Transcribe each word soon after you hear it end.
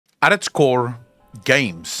At its core,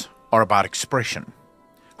 games are about expression.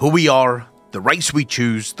 Who we are, the race we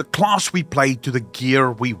choose, the class we play to the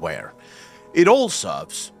gear we wear. It all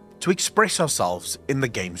serves to express ourselves in the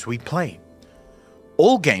games we play.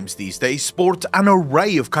 All games these days sport an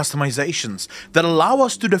array of customizations that allow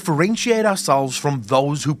us to differentiate ourselves from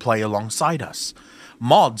those who play alongside us.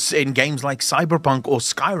 Mods in games like Cyberpunk or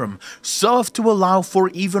Skyrim serve to allow for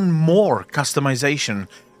even more customization,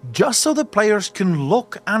 just so the players can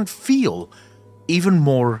look and feel even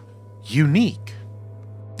more unique.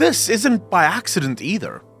 This isn't by accident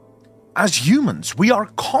either. As humans, we are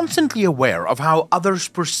constantly aware of how others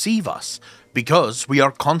perceive us, because we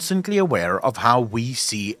are constantly aware of how we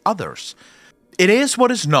see others. It is what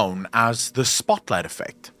is known as the spotlight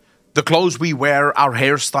effect. The clothes we wear, our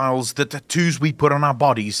hairstyles, the tattoos we put on our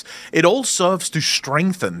bodies, it all serves to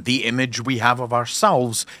strengthen the image we have of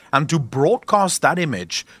ourselves and to broadcast that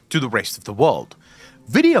image to the rest of the world.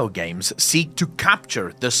 Video games seek to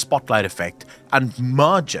capture the spotlight effect and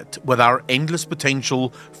merge it with our endless potential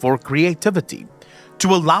for creativity,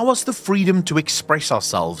 to allow us the freedom to express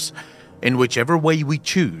ourselves in whichever way we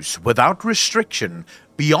choose, without restriction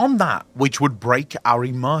beyond that which would break our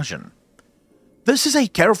immersion. This is a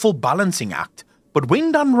careful balancing act, but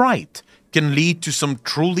when done right, can lead to some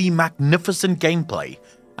truly magnificent gameplay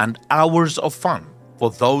and hours of fun for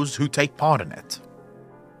those who take part in it.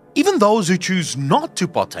 Even those who choose not to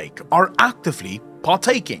partake are actively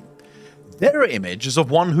partaking. Their image is of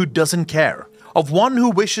one who doesn't care, of one who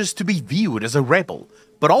wishes to be viewed as a rebel,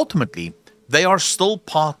 but ultimately, they are still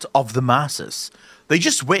part of the masses. They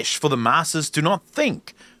just wish for the masses to not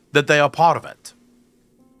think that they are part of it.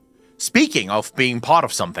 Speaking of being part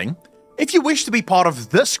of something, if you wish to be part of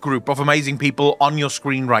this group of amazing people on your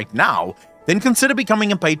screen right now, then consider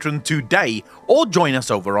becoming a patron today or join us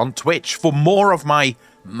over on Twitch for more of my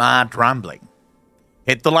mad rambling.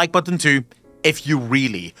 Hit the like button too if you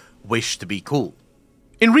really wish to be cool.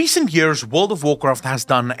 In recent years, World of Warcraft has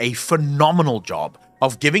done a phenomenal job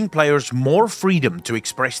of giving players more freedom to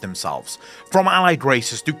express themselves. From allied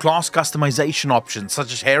races to class customization options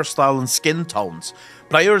such as hairstyle and skin tones,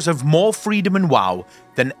 players have more freedom in WoW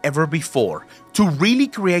than ever before to really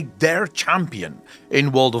create their champion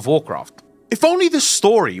in World of Warcraft. If only the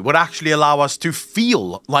story would actually allow us to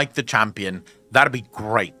feel like the champion, that'd be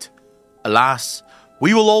great. Alas,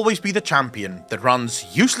 we will always be the champion that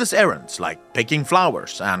runs useless errands like picking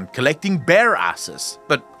flowers and collecting bear asses,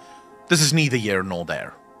 but this is neither here nor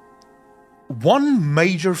there. One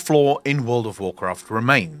major flaw in World of Warcraft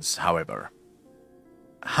remains, however: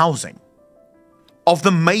 housing. Of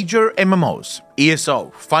the major MMOs,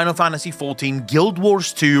 ESO, Final Fantasy XIV, Guild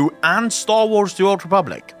Wars 2, and Star Wars: The Old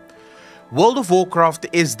Republic, World of Warcraft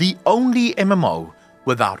is the only MMO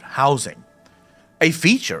without housing. A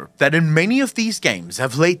feature that in many of these games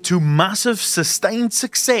have led to massive sustained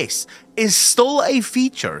success is still a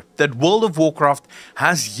feature that World of Warcraft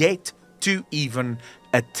has yet to even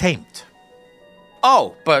attempt.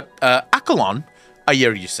 Oh, but Akalon, I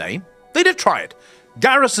hear you say, they did try it.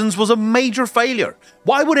 Garrisons was a major failure.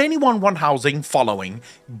 Why would anyone want housing following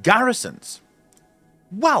Garrisons?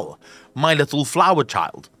 Well, my little flower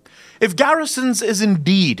child, if Garrisons is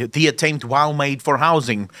indeed the attempt WoW made for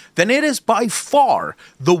housing, then it is by far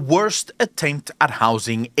the worst attempt at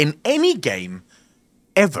housing in any game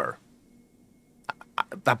ever.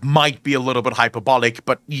 That might be a little bit hyperbolic,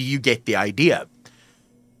 but you get the idea.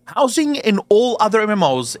 Housing in all other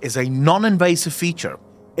MMOs is a non-invasive feature.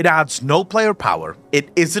 It adds no player power, it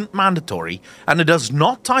isn't mandatory, and it does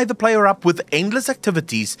not tie the player up with endless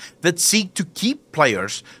activities that seek to keep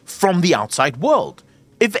players from the outside world.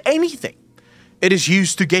 If anything, it is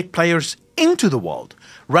used to get players into the world,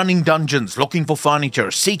 running dungeons, looking for furniture,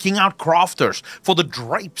 seeking out crafters for the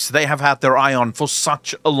drapes they have had their eye on for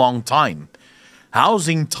such a long time.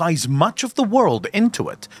 Housing ties much of the world into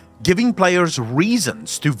it, giving players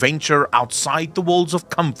reasons to venture outside the walls of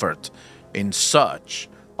comfort in search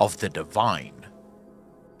of the divine.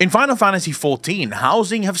 In Final Fantasy XIV,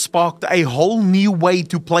 housing have sparked a whole new way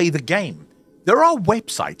to play the game. There are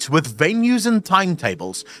websites with venues and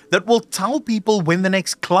timetables that will tell people when the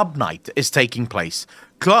next club night is taking place.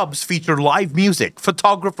 Clubs feature live music,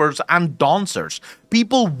 photographers, and dancers.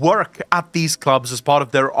 People work at these clubs as part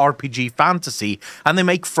of their RPG fantasy, and they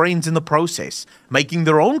make friends in the process, making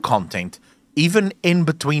their own content, even in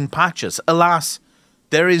between patches. Alas,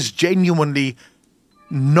 there is genuinely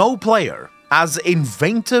no player as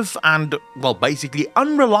inventive and, well, basically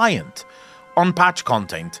unreliant on patch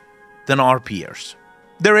content than our peers.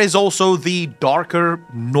 There is also the darker,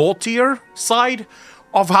 naughtier side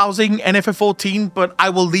of housing in FF14, but I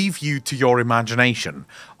will leave you to your imagination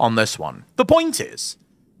on this one. The point is,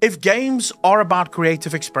 If games are about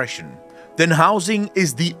creative expression, then housing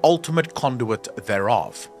is the ultimate conduit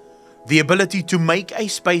thereof. The ability to make a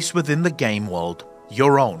space within the game world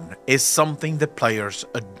your own is something that players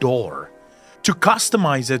adore. To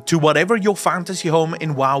customize it to whatever your fantasy home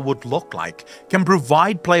in WoW would look like can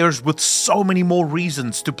provide players with so many more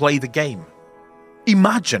reasons to play the game.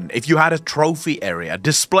 Imagine if you had a trophy area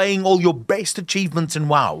displaying all your best achievements in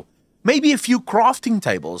WoW. Maybe a few crafting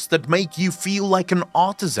tables that make you feel like an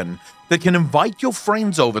artisan that can invite your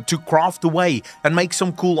friends over to craft away and make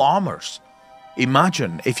some cool armors.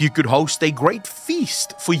 Imagine if you could host a great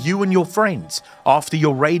feast for you and your friends after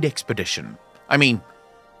your raid expedition. I mean,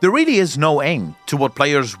 there really is no end to what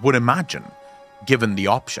players would imagine, given the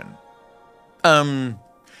option.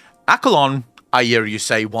 Akalon, I hear you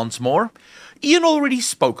say once more. Ian already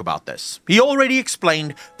spoke about this. He already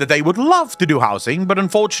explained that they would love to do housing, but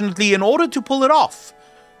unfortunately, in order to pull it off,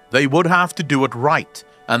 they would have to do it right,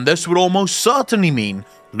 and this would almost certainly mean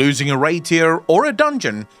losing a raid tier or a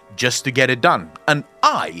dungeon just to get it done. And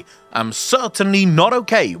I am certainly not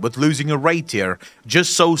okay with losing a raid tier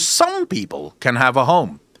just so some people can have a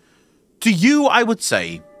home. To you, I would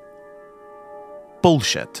say,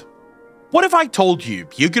 bullshit. What if I told you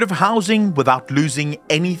you could have housing without losing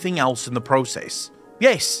anything else in the process?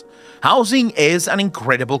 Yes, housing is an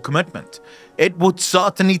incredible commitment. It would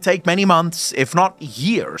certainly take many months, if not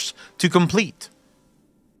years, to complete.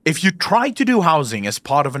 If you try to do housing as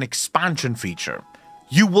part of an expansion feature,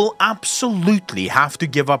 you will absolutely have to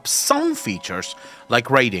give up some features like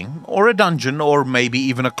raiding or a dungeon or maybe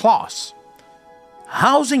even a class.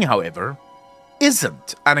 Housing, however,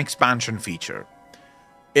 isn't an expansion feature.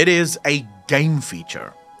 It is a game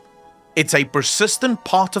feature. It's a persistent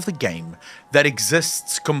part of the game that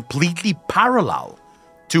exists completely parallel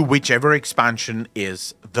to whichever expansion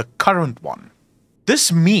is the current one.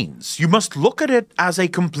 This means you must look at it as a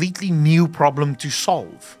completely new problem to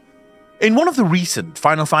solve. In one of the recent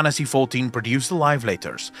Final Fantasy XIV producer live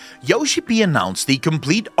letters, Yoshi P announced the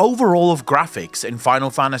complete overhaul of graphics in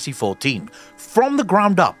Final Fantasy XIV from the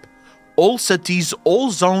ground up. All cities,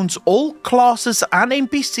 all zones, all classes and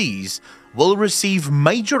NPCs will receive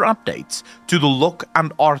major updates to the look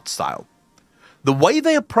and art style. The way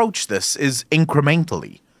they approach this is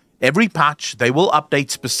incrementally. Every patch they will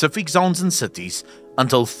update specific zones and cities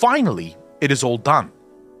until finally it is all done.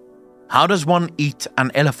 How does one eat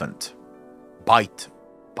an elephant? Bite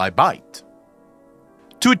by bite.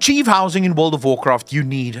 To achieve housing in World of Warcraft, you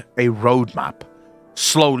need a roadmap.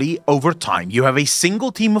 Slowly, over time, you have a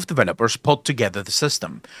single team of developers put together the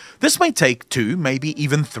system. This may take 2, maybe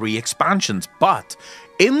even 3 expansions, but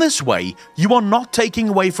in this way, you are not taking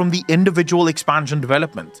away from the individual expansion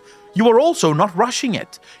development. You are also not rushing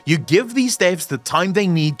it. You give these devs the time they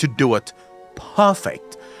need to do it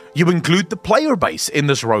perfect. You include the player base in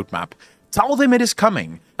this roadmap. Tell them it is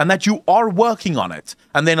coming and that you are working on it,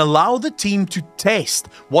 and then allow the team to test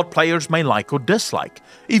what players may like or dislike.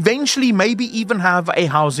 Eventually, maybe even have a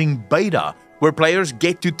housing beta where players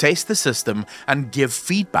get to test the system and give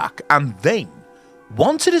feedback, and then,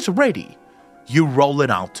 once it is ready, you roll it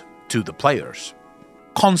out to the players.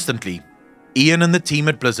 Constantly, Ian and the team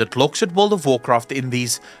at Blizzard looks at World of Warcraft in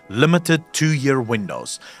these limited 2-year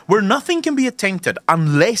windows, where nothing can be attempted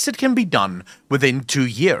unless it can be done within 2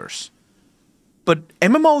 years. But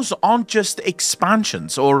MMOs aren't just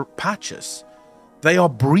expansions or patches. They are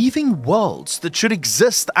breathing worlds that should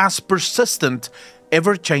exist as persistent,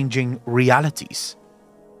 ever-changing realities.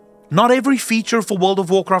 Not every feature for World of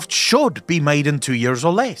Warcraft should be made in 2 years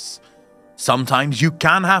or less. Sometimes you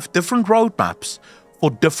can have different roadmaps for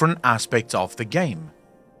different aspects of the game.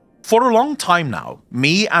 For a long time now,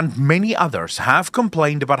 me and many others have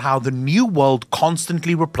complained about how the new world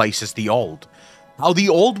constantly replaces the old. How the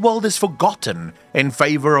old world is forgotten in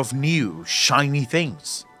favor of new, shiny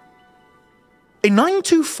things. In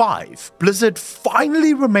 925, Blizzard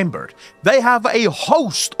finally remembered they have a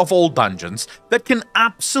host of old dungeons that can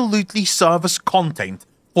absolutely serve as content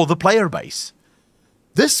for the player base.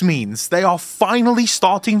 This means they are finally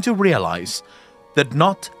starting to realize that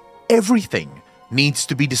not everything needs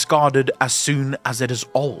to be discarded as soon as it is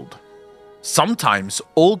old. Sometimes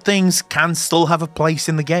old things can still have a place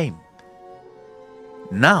in the game.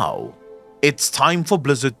 Now, it's time for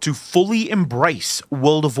Blizzard to fully embrace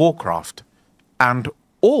World of Warcraft and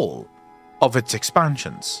all of its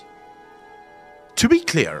expansions. To be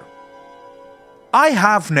clear, I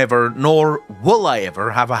have never, nor will I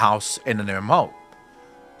ever, have a house in an MMO.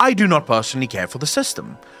 I do not personally care for the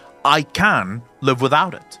system. I can live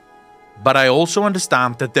without it. But I also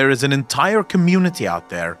understand that there is an entire community out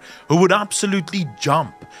there who would absolutely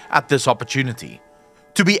jump at this opportunity.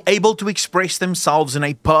 to be able to express themselves in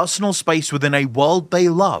a personal space within a world they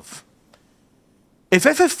love. If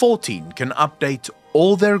FF14 can update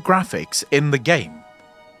all their graphics in the game,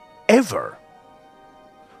 ever,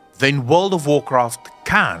 then World of Warcraft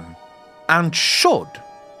can and should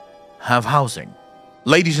have housing.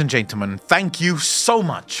 Ladies and gentlemen, thank you so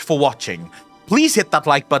much for watching. Please hit that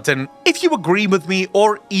like button if you agree with me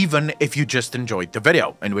or even if you just enjoyed the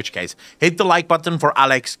video. In which case, hit the like button for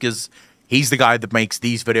Alex because he's the guy that makes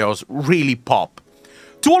these videos really pop.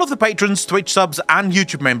 To all of the patrons, Twitch subs, and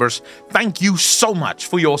YouTube members, thank you so much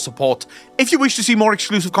for your support. If you wish to see more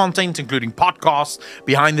exclusive content, including podcasts,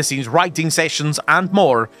 behind-the-scenes writing sessions, and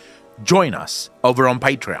more, join us over on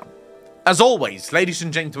Patreon. As always, ladies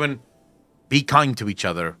and gentlemen, be kind to each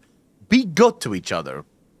other, be good to each other,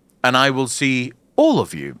 and I will see all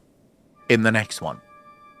of you in the next one.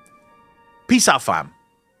 Peace out, fam.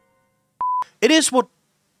 It is what...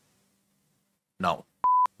 No.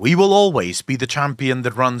 We will always be the champion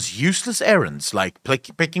that runs useless errands like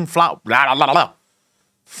picking flowers. Blah, blah, blah.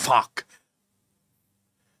 Fuck.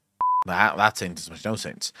 That sentence makes no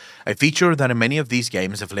sense. A feature that in many of these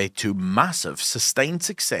games have led to massive, sustained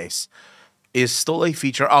success is still a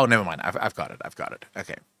feature... Oh, never mind. I've got it.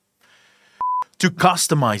 Okay. To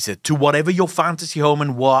customize it to whatever your fantasy home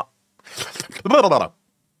and what...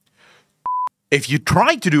 If you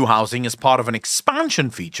try to do housing as part of an expansion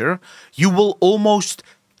feature, you will almost...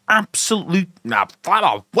 what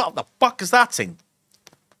the fuck is that thing?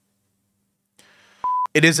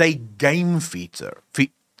 It is a game feature.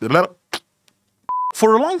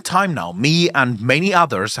 For a long time now, me and many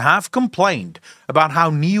others have complained about how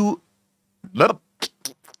new...